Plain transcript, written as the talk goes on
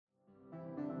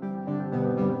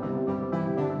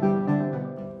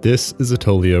This is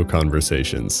Atolio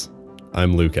Conversations.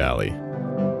 I'm Luke Alley.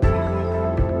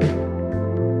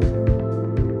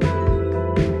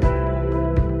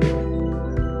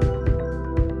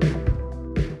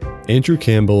 Andrew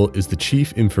Campbell is the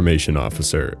Chief Information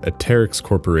Officer at Terex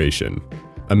Corporation,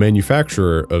 a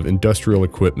manufacturer of industrial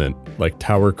equipment like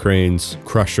tower cranes,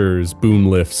 crushers, boom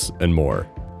lifts, and more.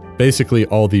 Basically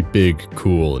all the big,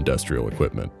 cool industrial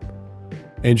equipment.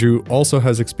 Andrew also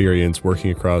has experience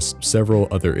working across several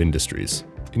other industries,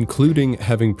 including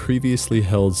having previously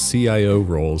held CIO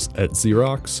roles at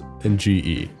Xerox and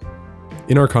GE.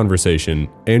 In our conversation,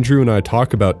 Andrew and I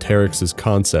talk about Terex's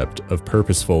concept of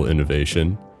purposeful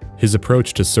innovation, his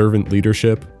approach to servant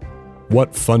leadership,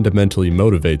 what fundamentally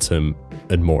motivates him,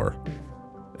 and more.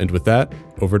 And with that,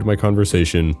 over to my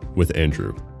conversation with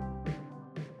Andrew.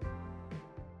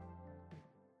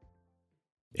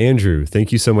 Andrew,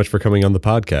 thank you so much for coming on the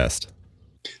podcast.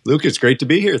 Luke, it's great to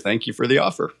be here. Thank you for the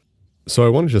offer. So I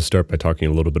wanted to start by talking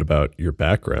a little bit about your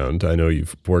background. I know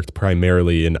you've worked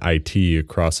primarily in IT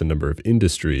across a number of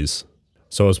industries.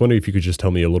 So I was wondering if you could just tell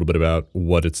me a little bit about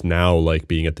what it's now like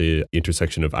being at the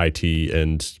intersection of IT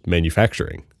and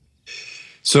manufacturing.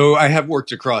 So I have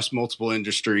worked across multiple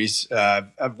industries.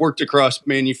 I've worked across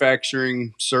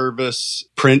manufacturing, service,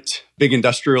 print, big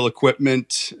industrial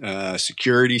equipment,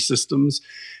 security systems.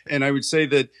 And I would say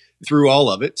that through all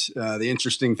of it, the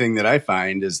interesting thing that I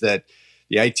find is that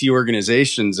the IT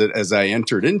organizations, as I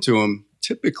entered into them,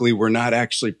 typically were not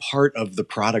actually part of the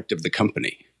product of the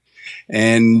company.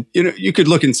 And, you could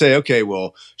look and say, okay,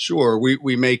 well, sure,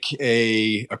 we make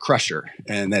a crusher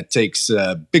and that takes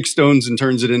big stones and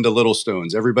turns it into little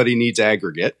stones. Everybody needs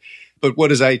aggregate. But what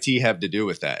does IT have to do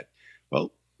with that?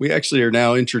 Well, we actually are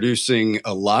now introducing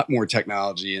a lot more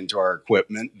technology into our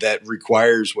equipment that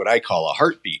requires what I call a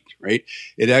heartbeat, right?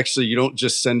 It actually, you don't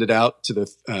just send it out to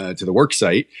the work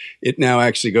site. It now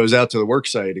actually goes out to the work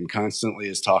site and constantly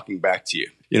is talking back to you.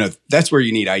 That's where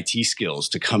you need IT skills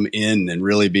to come in and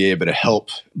really be able to help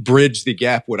bridge the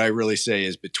gap. What I really say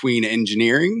is between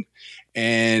engineering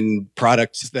and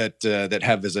products that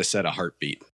have, as I said, a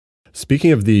heartbeat.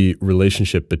 Speaking of the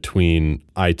relationship between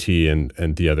IT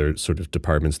and the other sort of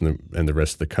departments and the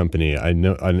rest of the company, I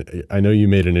know you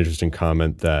made an interesting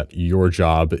comment that your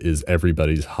job is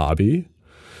everybody's hobby.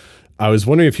 I was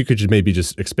wondering if you could maybe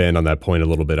just expand on that point a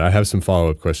little bit. I have some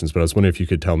follow-up questions, but I was wondering if you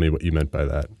could tell me what you meant by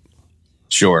that.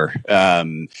 Sure.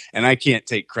 And I can't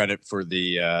take credit for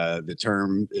the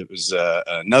term. It was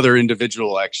another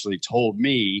individual actually told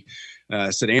me,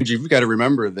 said, Andrew, you've got to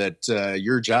remember that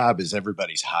your job is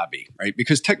everybody's hobby, right?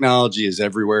 Because technology is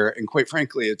everywhere. And quite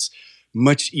frankly, it's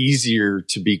much easier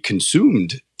to be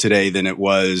consumed today than it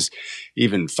was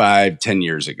even 5-10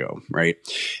 years ago, right?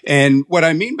 And what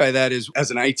I mean by that is, as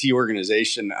an IT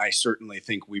organization, I certainly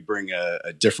think we bring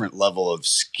a different level of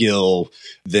skill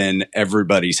than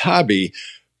everybody's hobby.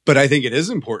 But I think it is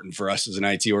important for us as an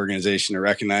IT organization to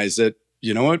recognize that,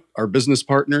 you know what, our business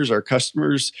partners, our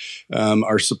customers,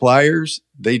 our suppliers,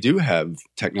 they do have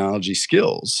technology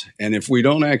skills. And if we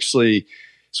don't actually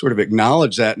sort of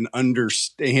acknowledge that and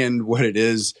understand what it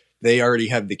is they already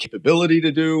have the capability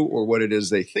to do or what it is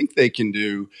they think they can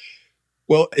do,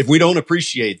 well, if we don't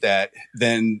appreciate that,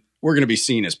 then we're going to be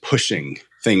seen as pushing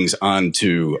things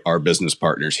onto our business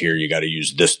partners. Here, you got to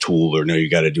use this tool, or no, you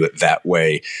got to do it that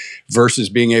way, versus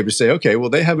being able to say, okay,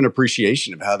 well, they have an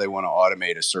appreciation of how they want to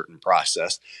automate a certain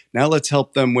process. Now let's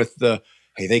help them with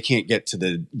hey, they can't get to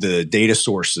the data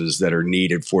sources that are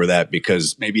needed for that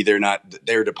because maybe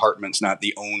their department's not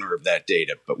the owner of that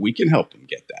data, but we can help them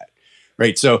get that.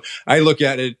 Right. So I look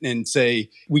at it and say,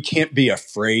 we can't be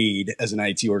afraid as an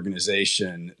IT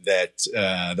organization that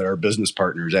our business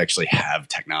partners actually have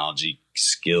technology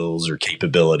skills or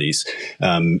capabilities.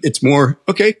 It's more,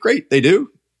 okay, great, they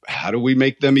do. How do we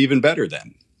make them even better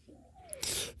then?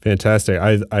 Fantastic.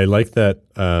 I like that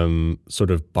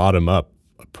sort of bottom up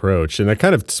approach. And that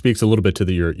kind of speaks a little bit to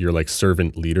your like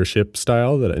servant leadership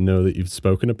style that I know that you've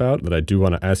spoken about, that I do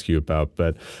want to ask you about.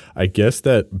 But I guess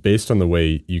that based on the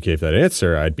way you gave that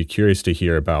answer, I'd be curious to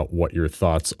hear about what your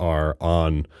thoughts are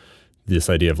on this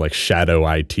idea of like shadow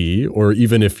IT, or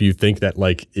even if you think that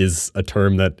like is a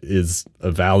term that is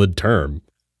a valid term.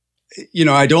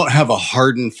 I don't have a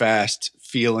hard and fast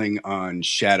feeling on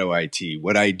shadow IT.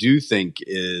 What I do think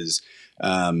is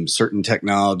certain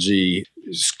technology,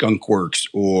 skunkworks,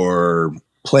 or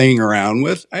playing around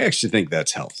with, I actually think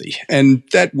that's healthy. And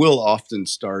that will often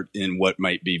start in what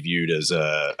might be viewed as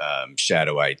a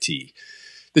shadow IT.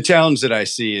 The challenge that I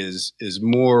see is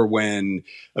more when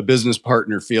a business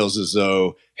partner feels as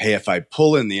though, hey, if I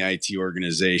pull in the IT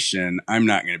organization, I'm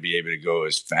not going to be able to go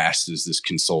as fast as this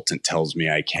consultant tells me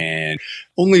I can,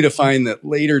 only to find that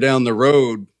later down the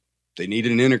road, they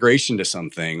needed an integration to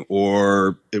something,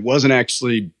 or it wasn't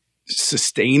actually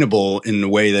sustainable in the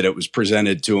way that it was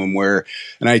presented to them, where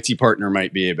an IT partner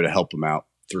might be able to help them out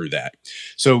through that.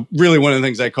 So really one of the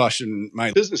things I caution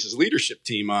my business's leadership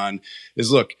team on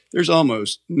is, look, there's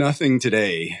almost nothing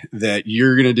today that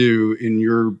you're going to do in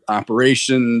your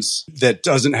operations that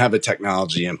doesn't have a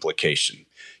technology implication.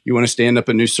 You want to stand up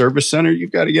a new service center,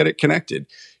 you've got to get it connected.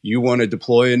 You want to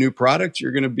deploy a new product,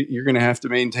 you're going to have to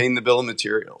maintain the bill of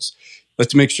materials.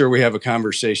 Let's make sure we have a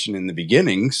conversation in the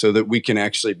beginning so that we can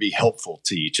actually be helpful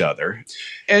to each other.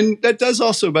 And that does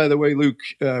also, by the way, Luke,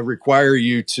 require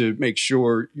you to make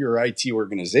sure your IT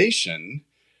organization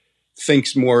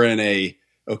thinks more in a,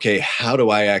 okay, how do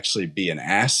I actually be an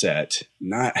asset,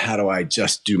 not how do I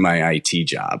just do my IT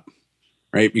job,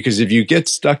 right? Because if you get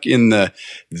stuck in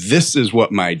this is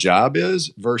what my job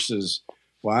is versus,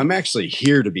 well, I'm actually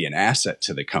here to be an asset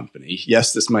to the company.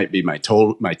 Yes, this might be my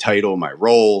title, my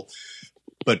role,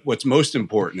 but what's most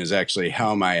important is actually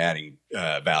how am I adding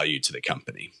value to the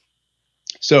company?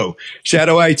 So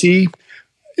shadow IT,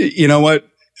 you know what?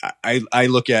 I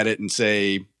look at it and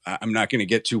say, I'm not going to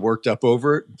get too worked up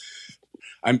over it.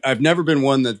 I've never been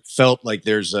one that felt like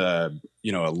there's a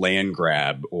land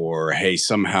grab or, hey,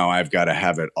 somehow I've got to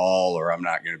have it all or I'm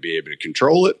not going to be able to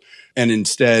control it. And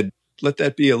instead, let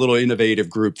that be a little innovative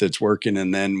group that's working.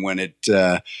 And then when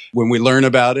we learn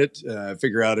about it,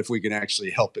 figure out if we can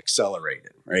actually help accelerate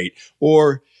it, right?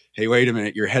 Or, hey, wait a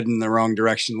minute, you're heading in the wrong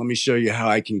direction. Let me show you how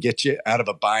I can get you out of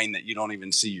a bind that you don't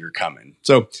even see you're coming.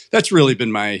 So that's really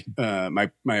been my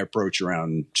approach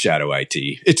around shadow IT.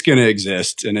 It's going to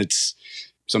exist, and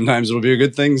sometimes it'll be a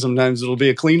good thing, sometimes it'll be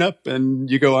a cleanup, and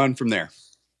you go on from there.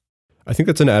 I think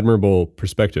that's an admirable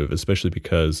perspective, especially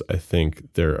because I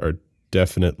think there are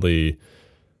definitely,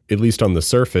 at least on the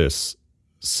surface,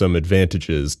 some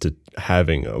advantages to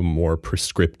having a more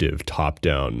prescriptive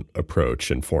top-down approach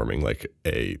and forming like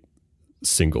a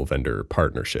single vendor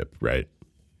partnership, right?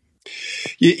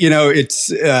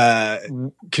 It's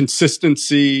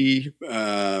consistency,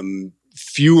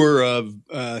 fewer of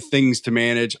things to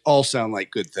manage, all sound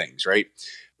like good things, right?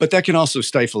 But that can also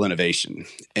stifle innovation.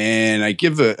 And I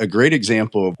give a great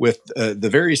example with the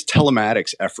various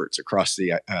telematics efforts across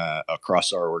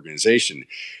our organization.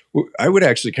 I would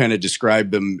actually kind of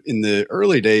describe them in the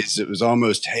early days. It was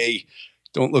almost, hey,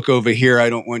 don't look over here.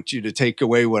 I don't want you to take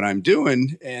away what I'm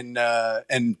doing. And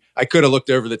I could have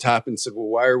looked over the top and said, well,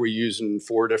 why are we using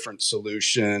 4 different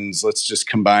solutions? Let's just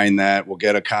combine that. We'll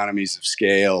get economies of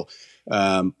scale,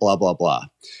 blah, blah, blah.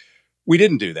 We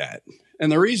didn't do that.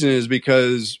 And the reason is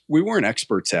because we weren't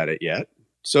experts at it yet.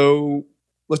 So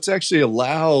let's actually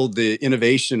allow the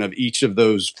innovation of each of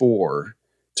those 4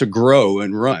 to grow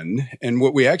and run. And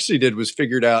what we actually did was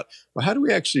figured out, well, how do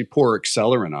we actually pour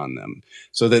accelerant on them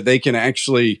so that they can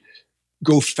actually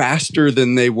go faster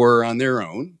than they were on their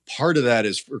own? Part of that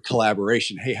is for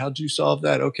collaboration. Hey, how'd you solve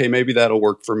that? Okay, maybe that'll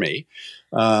work for me.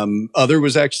 Other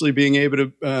was actually being able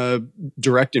to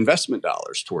direct investment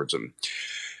dollars towards them.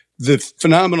 The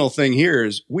phenomenal thing here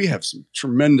is we have some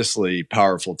tremendously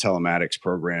powerful telematics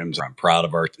programs. I'm proud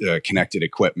of our connected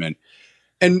equipment.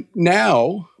 And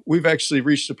now we've actually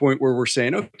reached a point where we're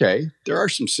saying, okay, there are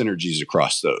some synergies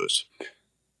across those.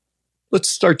 Let's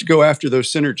start to go after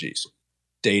those synergies.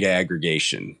 Data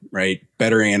aggregation, right?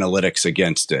 Better analytics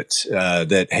against it.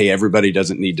 That, hey, everybody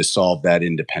doesn't need to solve that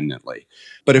independently.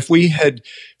 But if we had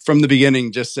from the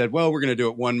beginning just said, well, we're going to do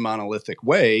it one monolithic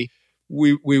way,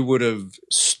 we would have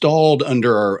stalled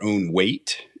under our own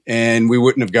weight, and we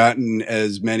wouldn't have gotten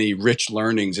as many rich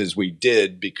learnings as we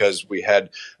did because we had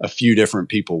a few different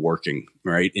people working,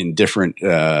 right, in different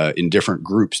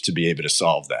groups to be able to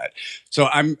solve that. So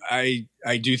I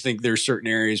do think there's certain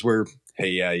areas where, hey,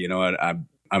 yeah, you know what, I'm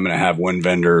going to have one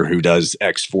vendor who does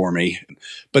X for me,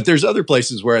 but there's other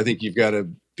places where I think you've got to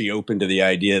be open to the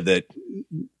idea that,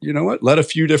 you know what, let a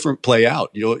few different play out.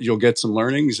 You'll get some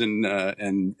learnings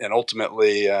and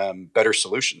ultimately better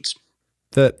solutions.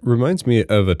 That reminds me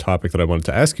of a topic that I wanted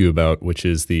to ask you about, which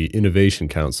is the Innovation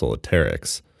Council at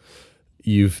Terex.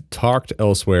 You've talked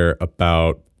elsewhere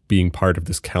about being part of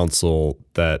this council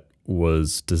that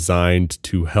was designed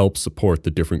to help support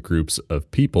the different groups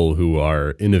of people who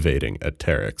are innovating at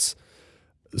Terex.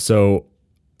 So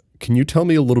can you tell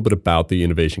me a little bit about the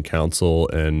Innovation Council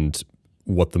and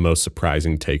what the most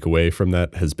surprising takeaway from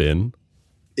that has been?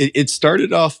 It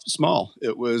started off small.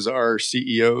 It was our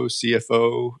CEO,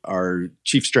 CFO, our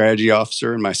chief strategy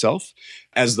officer, and myself.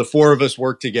 As the four of us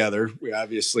worked together, we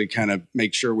obviously kind of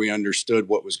make sure we understood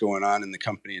what was going on in the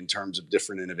company in terms of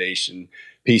different innovation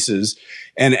pieces.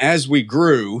 And as we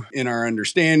grew in our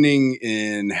understanding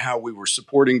in how we were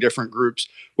supporting different groups,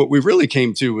 what we really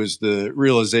came to was the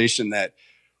realization that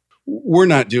we're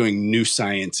not doing new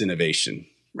science innovation,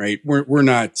 right? We're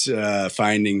not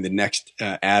finding the next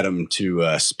atom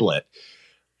to split.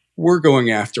 We're going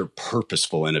after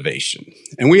purposeful innovation.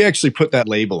 And we actually put that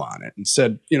label on it and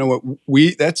said, you know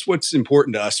what, that's what's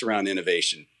important to us around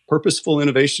innovation. Purposeful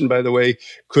innovation, by the way,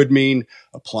 could mean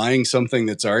applying something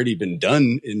that's already been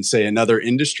done in, say, another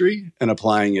industry and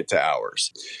applying it to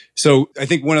ours. So I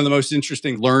think one of the most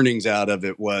interesting learnings out of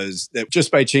it was that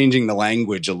just by changing the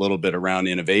language a little bit around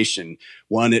innovation,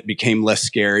 one, it became less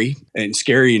scary, and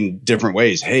scary in different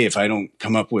ways. Hey, if I don't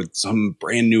come up with some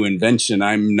brand new invention,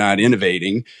 I'm not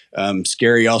innovating.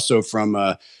 Scary also from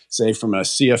a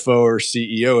CFO or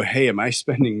CEO. Hey, am I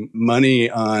spending money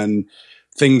on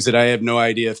things that I have no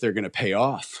idea if they're going to pay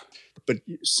off? But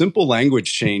simple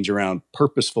language change around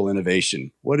purposeful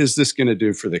innovation. What is this going to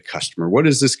do for the customer? What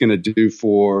is this going to do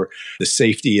for the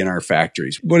safety in our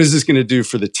factories? What is this going to do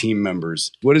for the team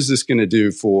members? What is this going to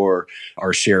do for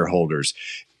our shareholders?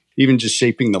 Even just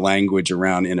shaping the language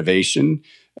around innovation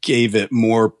gave it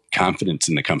more confidence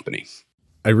in the company.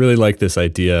 I really like this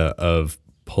idea of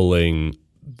pulling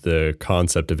the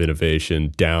concept of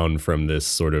innovation down from this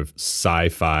sort of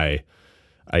sci-fi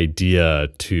idea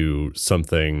to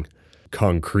something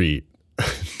concrete,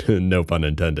 no pun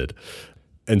intended,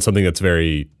 and something that's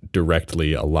very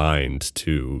directly aligned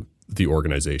to the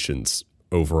organization's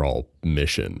overall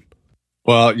mission.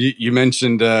 Well, you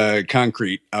mentioned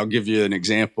concrete. I'll give you an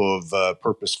example of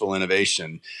purposeful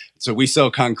innovation. So we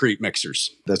sell concrete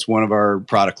mixers. That's one of our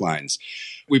product lines.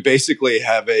 We basically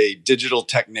have a digital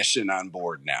technician on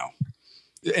board now.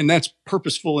 And that's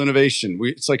purposeful innovation.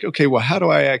 It's like, okay, well, how do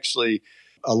I actually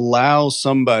allow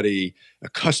somebody, a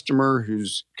customer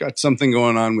who's got something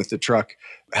going on with the truck,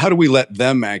 how do we let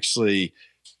them actually,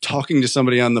 talking to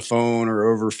somebody on the phone or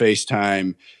over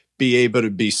FaceTime, be able to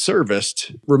be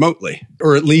serviced remotely,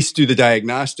 or at least do the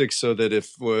diagnostics so that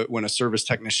if when a service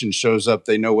technician shows up,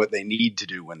 they know what they need to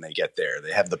do when they get there.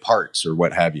 They have the parts or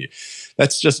what have you.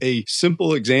 That's just a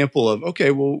simple example of, okay,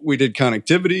 well, we did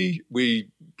connectivity. We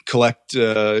collect,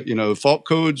 fault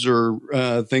codes or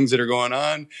things that are going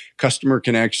on. Customer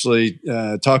can actually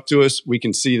talk to us. We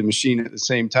can see the machine at the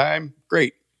same time.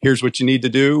 Great. Here's what you need to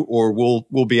do, or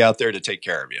we'll be out there to take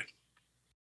care of you.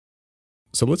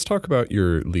 So let's talk about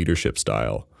your leadership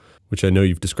style, which I know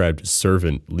you've described as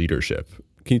servant leadership.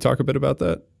 Can you talk a bit about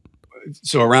that?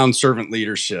 So around servant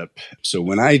leadership. So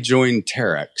when I joined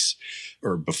Terex,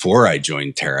 or before I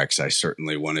joined Terex, I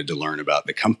certainly wanted to learn about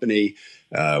the company.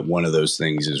 One of those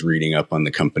things is reading up on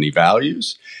the company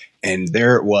values. And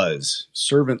there it was,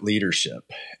 servant leadership.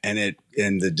 And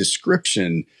the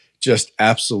description just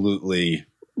absolutely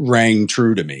rang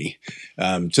true to me,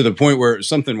 to the point where it was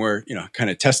something where, kind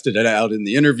of tested it out in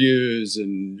the interviews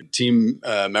and team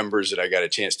members that I got a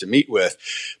chance to meet with.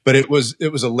 But it was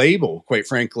a label, quite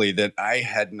frankly, that I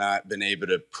had not been able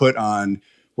to put on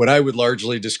what I would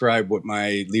largely describe what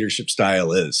my leadership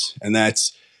style is. And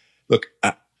that's, look,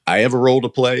 I have a role to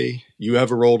play. You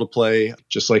have a role to play.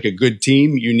 Just like a good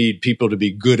team, you need people to be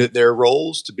good at their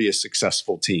roles to be a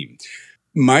successful team.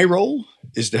 My role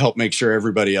is to help make sure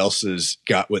everybody else has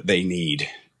got what they need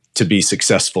to be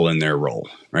successful in their role,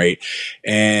 right?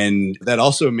 And that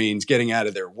also means getting out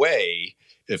of their way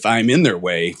if I'm in their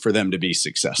way for them to be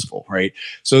successful, right?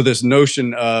 So this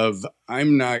notion of I've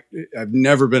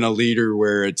never been a leader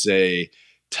where it's a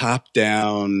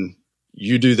top-down,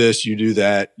 you do this, you do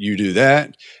that, you do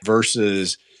that,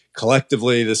 versus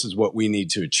collectively, this is what we need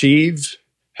to achieve.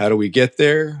 How do we get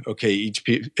there? Okay,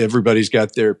 everybody's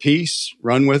got their piece.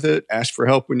 Run with it. Ask for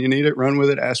help when you need it. Run with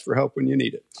it. Ask for help when you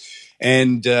need it.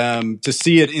 And to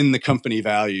see it in the company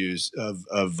values of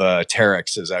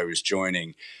Terex as I was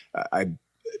joining,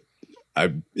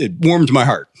 it warmed my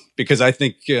heart, because I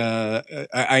think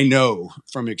I know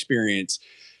from experience,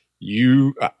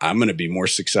 I'm going to be more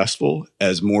successful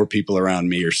as more people around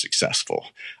me are successful.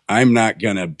 I'm not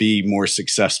going to be more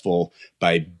successful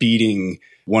by beating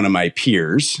one of my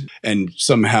peers and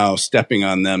somehow stepping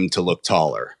on them to look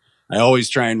taller. I always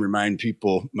try and remind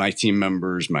people, my team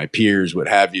members, my peers, what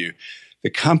have you, the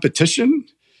competition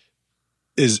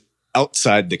is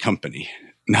outside the company,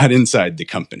 not inside the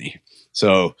company.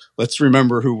 So let's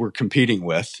remember who we're competing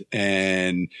with,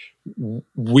 and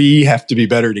we have to be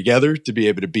better together to be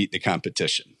able to beat the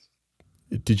competition.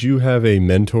 Did you have a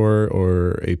mentor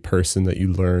or a person that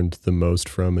you learned the most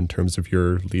from in terms of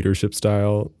your leadership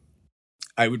style?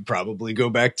 I would probably go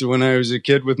back to when I was a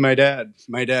kid with my dad.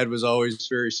 My dad was always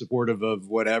very supportive of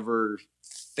whatever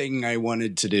thing I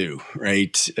wanted to do,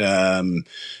 right?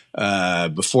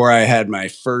 Before I had my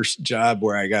first job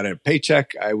where I got a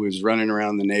paycheck, I was running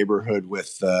around the neighborhood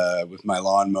with my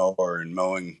lawnmower and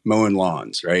mowing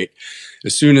lawns, right?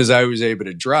 As soon as I was able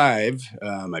to drive,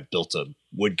 I built a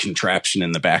wood contraption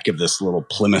in the back of this little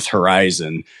Plymouth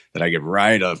Horizon that I could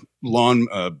ride a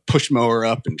push mower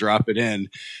up and drop it in.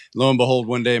 Lo and behold,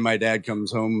 one day my dad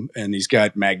comes home and he's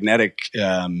got magnetic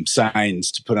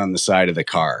signs to put on the side of the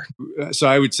car. So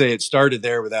I would say it started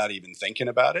there without even thinking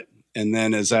about it. And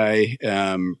then as I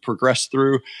progressed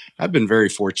through, I've been very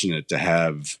fortunate to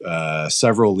have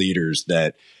several leaders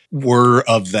that were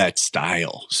of that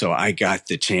style. So I got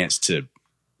the chance to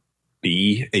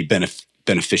be a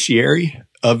beneficiary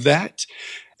of that.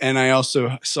 And I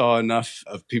also saw enough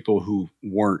of people who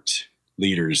weren't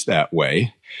leaders that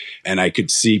way. And I could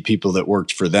see people that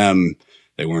worked for them.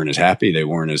 They weren't as happy. They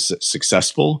weren't as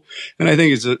successful. And I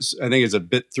think it's a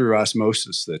bit through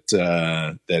osmosis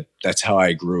that's how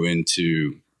I grew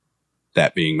into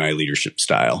that being my leadership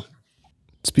style.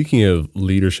 Speaking of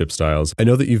leadership styles, I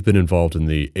know that you've been involved in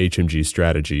the HMG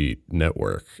Strategy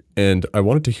Network, and I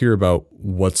wanted to hear about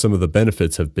what some of the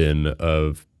benefits have been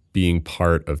of being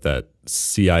part of that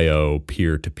CIO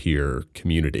peer-to-peer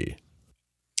community.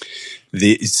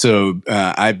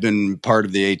 I've been part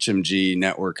of the HMG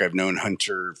network. I've known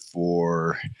Hunter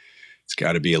for, it's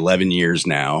got to be 11 years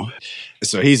now.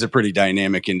 So he's a pretty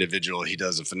dynamic individual. He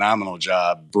does a phenomenal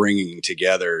job bringing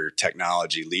together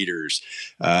technology leaders.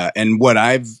 And what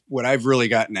I've really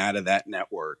gotten out of that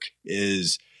network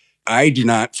is I do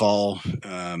not fall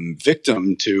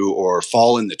victim to, or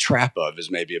fall in the trap of,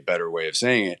 is maybe a better way of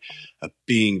saying it, of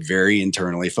being very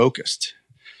internally focused.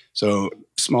 So,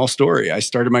 small story, I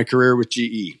started my career with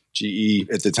GE. GE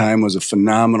at the time was a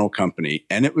phenomenal company,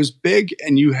 and it was big,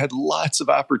 and you had lots of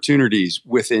opportunities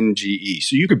within GE.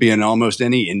 So you could be in almost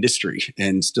any industry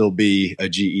and still be a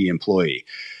GE employee.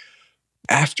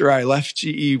 After I left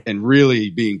GE and really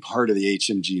being part of the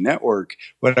HMG network,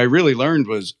 what I really learned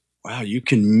was, wow, you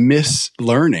can miss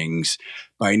learnings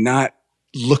by not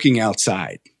looking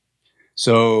outside.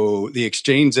 So the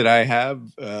exchange that I have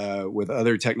with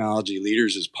other technology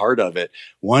leaders is part of it.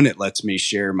 One, it lets me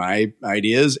share my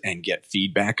ideas and get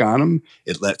feedback on them.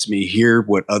 It lets me hear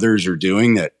what others are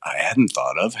doing that I hadn't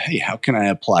thought of. Hey, how can I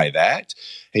apply that?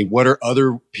 Hey, what are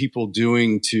other people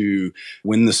doing to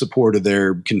win the support of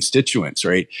their constituents,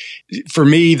 right? For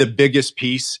me, the biggest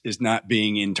piece is not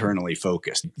being internally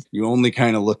focused. You only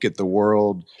kind of look at the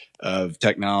world of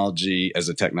technology as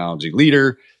a technology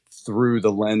leader through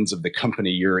the lens of the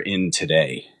company you're in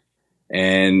today.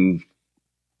 And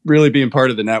really being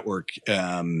part of the network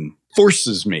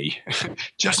forces me,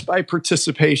 just by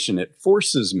participation, it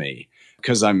forces me,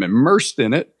 because I'm immersed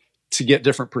in it, to get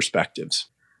different perspectives.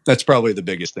 That's probably the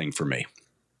biggest thing for me.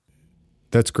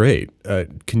 That's great.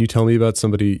 Can you tell me about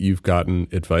somebody you've gotten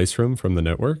advice from the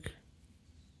network?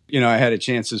 I had a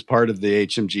chance as part of the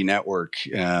HMG network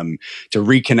to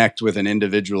reconnect with an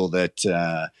individual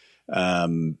that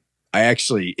I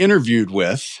actually interviewed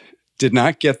with, did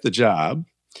not get the job.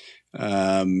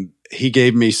 He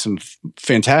gave me some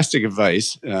fantastic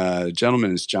advice. The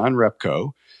gentleman is John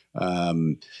Repko.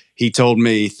 He told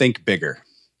me, think bigger.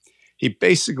 He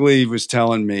basically was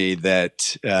telling me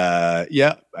that,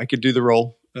 I could do the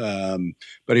role,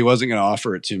 but he wasn't going to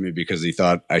offer it to me because he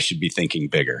thought I should be thinking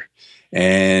bigger.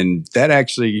 And that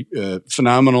actually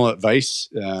phenomenal advice,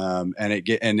 and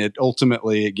it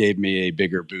ultimately gave me a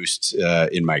bigger boost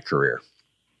in my career.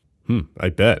 I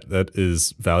bet that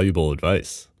is valuable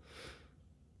advice.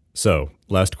 So,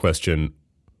 last question: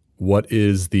 what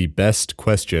is the best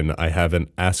question I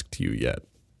haven't asked you yet?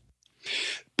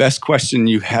 Best question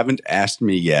you haven't asked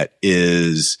me yet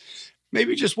is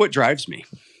maybe just what drives me.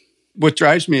 What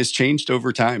drives me has changed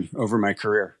over time, over my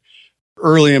career.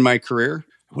 Early in my career,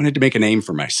 I wanted to make a name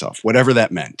for myself, whatever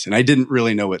that meant. And I didn't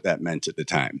really know what that meant at the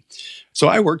time. So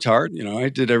I worked hard. I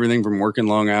did everything from working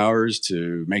long hours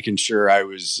to making sure I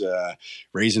was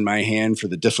raising my hand for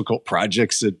the difficult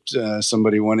projects that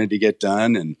somebody wanted to get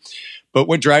done. But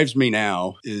what drives me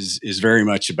now is very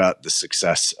much about the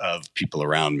success of people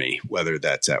around me, whether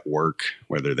that's at work,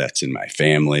 whether that's in my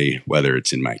family, whether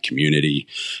it's in my community.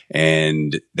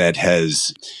 And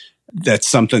that's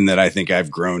something that I think I've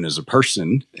grown as a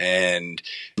person. And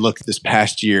look, this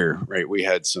past year, right, we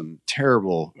had some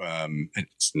terrible,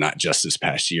 it's not just this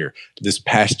past year. This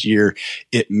past year,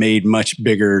 it made much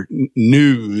bigger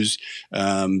news,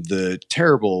 the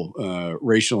terrible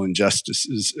racial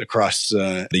injustices across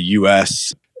the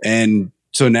U.S. And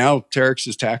So now Terex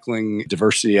is tackling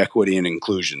diversity, equity, and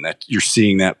inclusion. That you're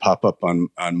seeing that pop up on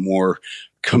more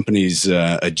companies'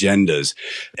 agendas.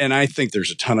 And I think there's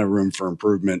a ton of room for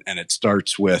improvement, and it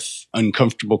starts with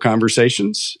uncomfortable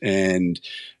conversations. And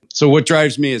so what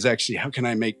drives me is actually, how can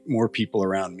I make more people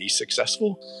around me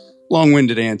successful?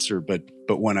 Long-winded answer, but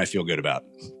one I feel good about.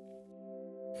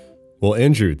 Well,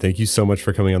 Andrew, thank you so much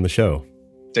for coming on the show.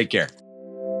 Take care.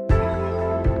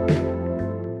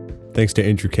 Thanks to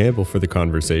Andrew Campbell for the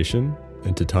conversation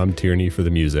and to Tom Tierney for the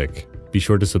music. Be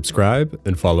sure to subscribe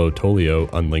and follow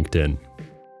Tolio on LinkedIn.